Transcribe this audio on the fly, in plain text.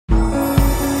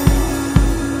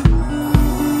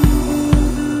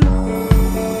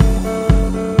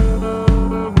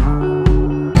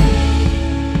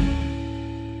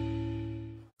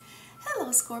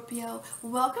Scorpio.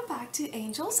 Welcome back to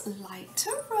Angel's Light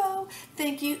Tarot.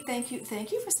 Thank you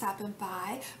for stopping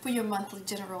by for your monthly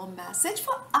general message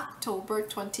for October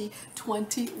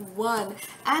 2021.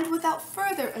 And without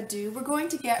further ado, we're going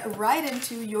to get right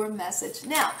into your message.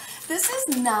 Now, this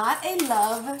is not a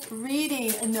love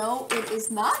reading. No, it is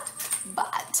not.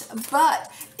 But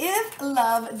if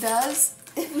love does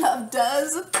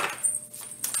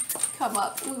come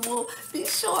up, we will be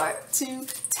sure to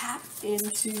tap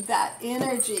into that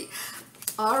energy.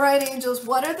 All right, angels,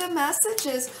 what are the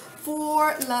messages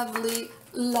for lovely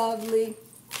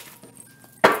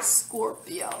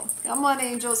Scorpio? Come on,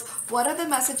 angels, what are the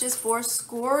messages for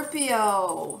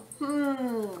Scorpio?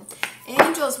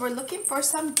 Angels, we're looking for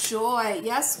some joy.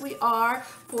 Yes, we are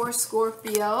for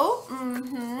Scorpio.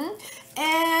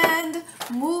 And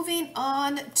moving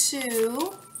on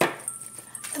to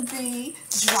the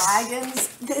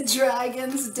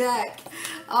dragons deck.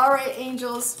 All right,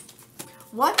 angels,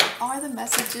 what are the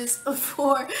messages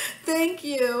for thank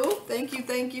you and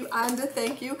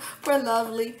thank you for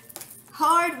lovely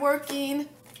hardworking,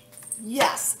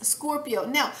 yes, Scorpio.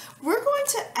 Now we're going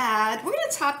to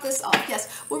top this off. Yes,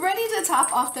 we're ready to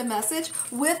top off the message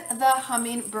with the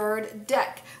hummingbird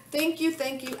deck. Thank you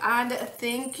and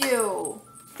thank you.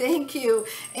 Thank you.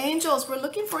 Angels, we're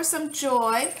looking for some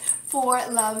joy for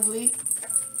lovely,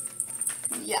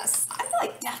 yes, I feel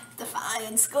like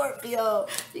death-defying Scorpio.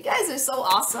 You guys are so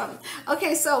awesome.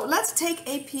 Okay, so let's take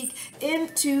a peek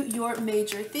into your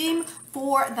major theme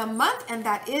for the month, and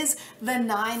that is the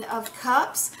Nine of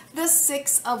Cups, the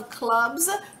Six of Clubs,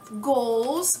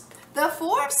 goals, the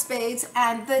Four of Spades,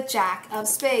 and the Jack of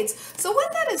Spades. So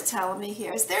what that is telling me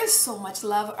here is there's so much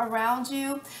love around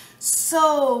you.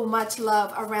 So much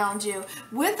love around you.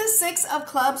 With the Six of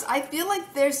Clubs, I feel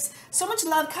like there's so much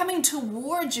love coming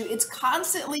towards you. It's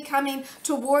constantly coming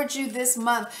towards you this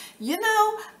month. You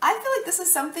know, I feel like this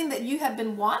is something that you have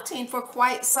been wanting for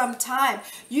quite some time.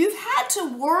 You've had to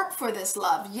work for this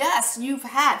love. Yes, you've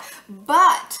had,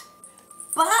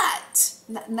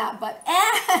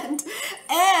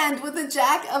 and with the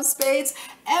Jack of Spades,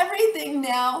 everything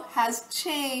now has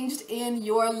changed in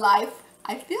your life.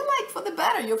 I feel like for the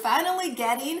better. You're finally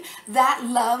getting that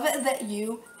love that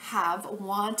you have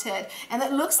wanted. And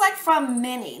it looks like from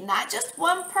many, not just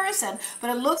one person,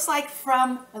 but it looks like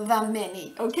from the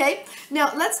many, okay?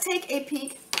 Now, let's take a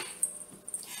peek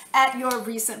at your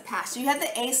recent past. You had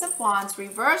the Ace of Wands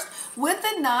reversed with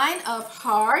the Nine of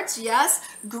Hearts, yes,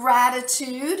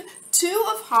 gratitude, Two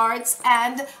of Hearts,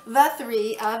 and the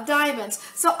Three of Diamonds.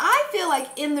 So I feel like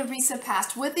in the recent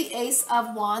past with the Ace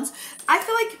of Wands, I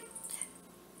feel like,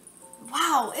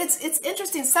 wow, it's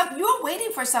interesting. You're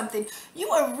waiting for something. You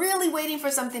are really waiting for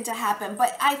something to happen.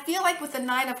 But I feel like with the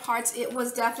Nine of Hearts, it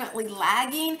was definitely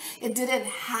lagging. It didn't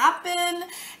happen.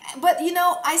 But, you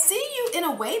know, I see you in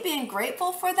a way being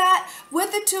grateful for that.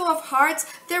 With the Two of Hearts,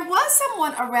 there was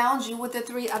someone around you with the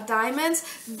Three of Diamonds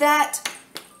that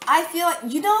I feel like,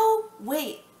 you know,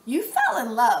 wait, you fell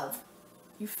in love.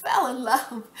 You fell in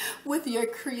love with your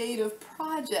creative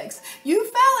projects. You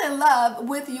fell in love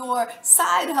with your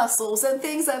side hustles and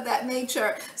things of that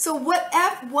nature. So what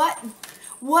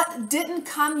didn't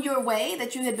come your way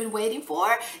that you had been waiting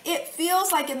for, it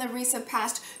feels like in the recent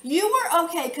past, you were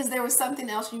okay because there was something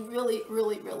else you really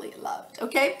loved,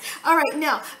 okay? All right,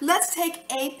 now let's take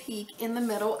a peek in the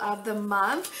middle of the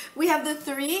month. We have the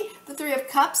Three of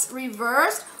Cups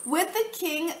reversed with the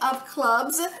King of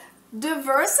Clubs,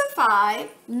 diversify,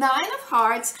 Nine of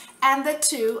Hearts, and the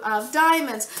Two of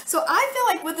Diamonds. So I feel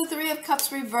like with the Three of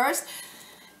Cups reversed,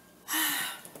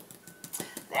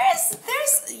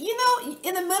 there's, you know,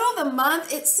 in the middle of the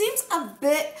month, it seems a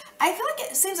bit, I feel like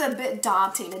it seems a bit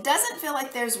daunting. It doesn't feel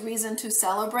like there's reason to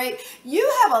celebrate.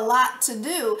 You have a lot to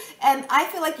do, and I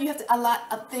feel like you have a lot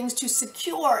of things to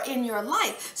secure in your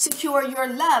life. Secure your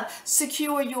love,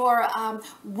 secure your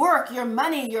work, your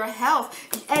money, your health,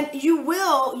 and you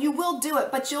will do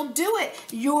it, but you'll do it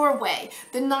your way.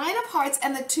 The Nine of Hearts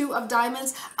and the Two of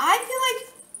Diamonds, I feel like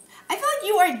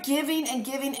you are giving and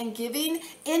giving and giving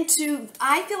into,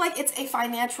 I feel like it's a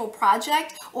financial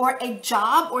project or a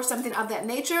job or something of that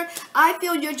nature. I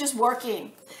feel you're just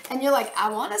working and you're like, I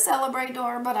want to celebrate,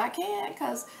 Dora, but I can't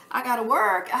because I got to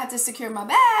work. I have to secure my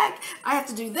bag. I have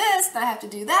to do this. I have to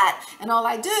do that. And all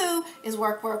I do is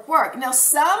work. Now,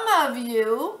 some of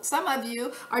you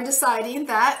are deciding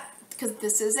that, because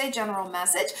this is a general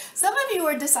message, some of you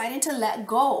are deciding to let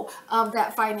go of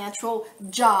that financial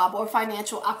job or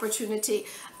financial opportunity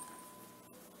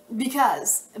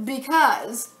because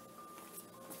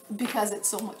it's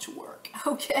so much work,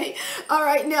 okay? All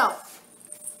right, now,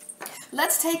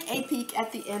 Let's take a peek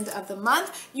at the end of the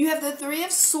month. You have the Three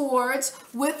of Swords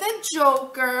with a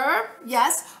Joker,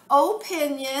 yes,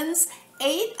 opinions,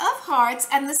 Eight of Hearts,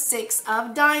 and the Six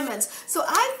of Diamonds. So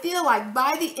I feel like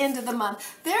by the end of the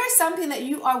month, there is something that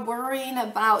you are worrying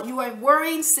about. You are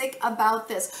worrying sick about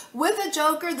this. With the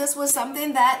Joker, this was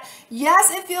something that, yes,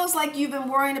 it feels like you've been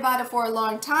worrying about it for a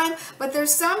long time, but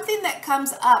there's something that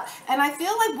comes up. And I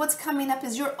feel like what's coming up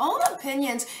is your own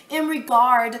opinions in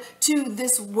regard to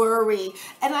this worry.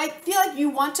 And I feel like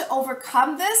you want to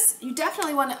overcome this. You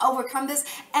definitely want to overcome this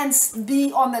and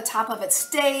be on the top of it.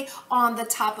 Stay on the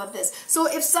top of this. So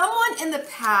if someone in the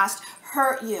past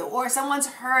hurt you or someone's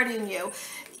hurting you,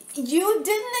 you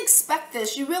didn't expect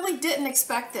this. You really didn't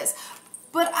expect this.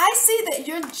 But I see that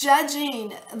you're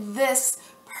judging this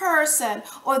person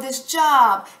or this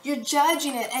job. You're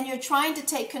judging it and you're trying to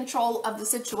take control of the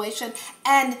situation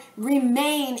and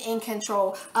remain in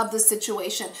control of the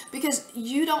situation because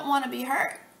you don't want to be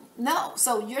hurt. No,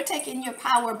 so you're taking your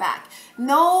power back.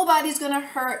 Nobody's going to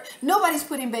hurt. Nobody's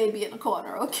putting baby in the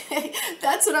corner, okay?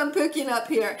 That's what I'm picking up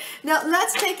here. Now,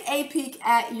 let's take a peek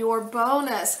at your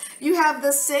bonus. You have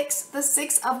the Six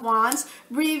of Wands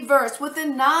reversed with the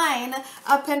Nine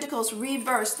of Pentacles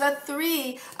reversed, the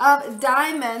Three of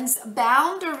Diamonds,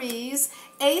 boundaries,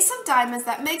 Ace of Diamonds,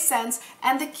 that makes sense,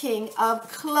 and the King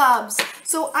of Clubs.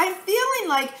 So I'm feeling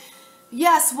like,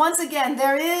 yes, once again,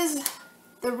 there is...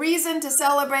 the reason to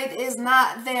celebrate is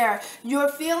not there. You're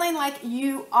feeling like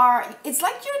you are, it's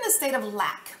like you're in a state of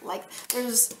lack. Like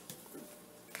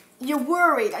you're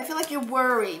worried. I feel like you're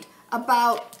worried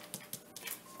about,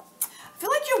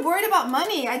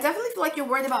 money. I definitely feel like you're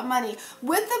worried about money.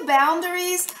 With the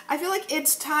boundaries, I feel like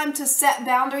it's time to set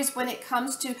boundaries when it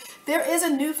comes to, there is a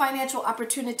new financial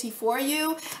opportunity for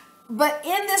you. But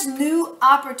in this new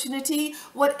opportunity,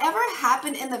 whatever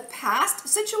happened in the past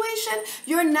situation,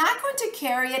 you're not going to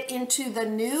carry it into the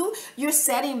new. You're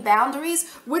setting boundaries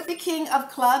with the King of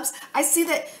Clubs. I see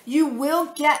that you will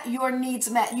get your needs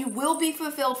met. You will be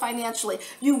fulfilled financially.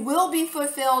 You will be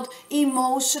fulfilled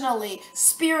emotionally,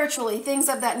 spiritually, things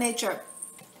of that nature.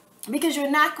 Because you're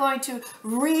not going to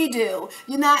redo.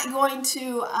 You're not going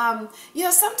to,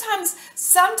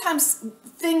 sometimes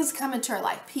things come into our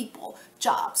life. People,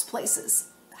 jobs, places,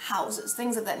 houses,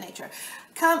 things of that nature.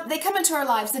 They come into our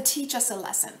lives to teach us a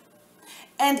lesson.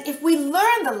 And if we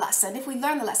learn the lesson,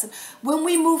 when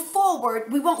we move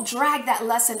forward, we won't drag that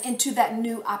lesson into that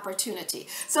new opportunity.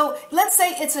 So let's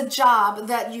say it's a job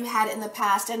that you had in the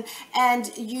past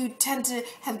and you tend to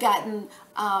have gotten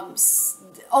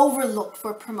overlooked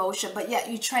for promotion, but yet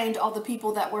you trained all the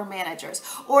people that were managers.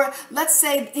 Or let's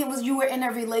say you were in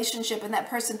a relationship and that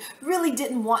person really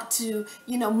didn't want to,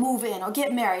 move in or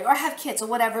get married or have kids or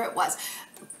whatever it was.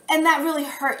 And that really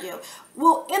hurt you.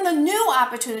 Well, in the new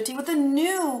opportunity, with a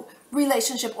new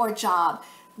relationship or job,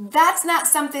 that's not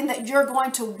something that you're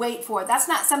going to wait for. That's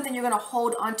not something you're going to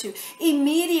hold on to.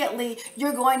 Immediately,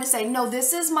 you're going to say, no,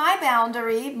 this is my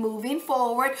boundary moving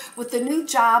forward with the new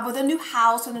job, with a new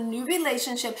house, and a new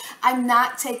relationship. I'm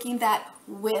not taking that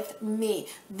with me.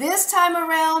 This time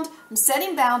around, I'm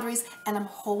setting boundaries and I'm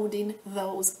holding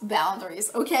those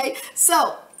boundaries, okay?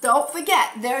 So, don't forget,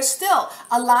 there's still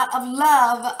a lot of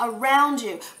love around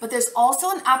you, but there's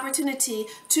also an opportunity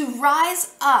to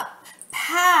rise up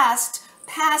past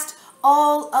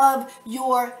all of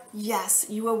your yes.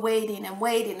 You were waiting and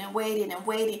waiting and waiting and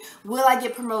waiting. Will I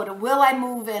get promoted? Will I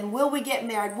move in? Will we get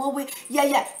married? Will we?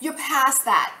 Yeah, you're past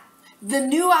that. The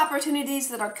new opportunities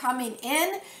that are coming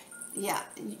in, yeah,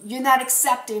 you're not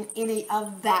accepting any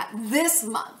of that this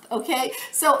month, okay?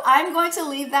 So I'm going to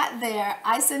leave that there.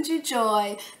 I send you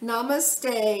joy,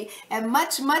 namaste, and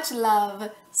much, much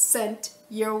love sent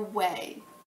your way.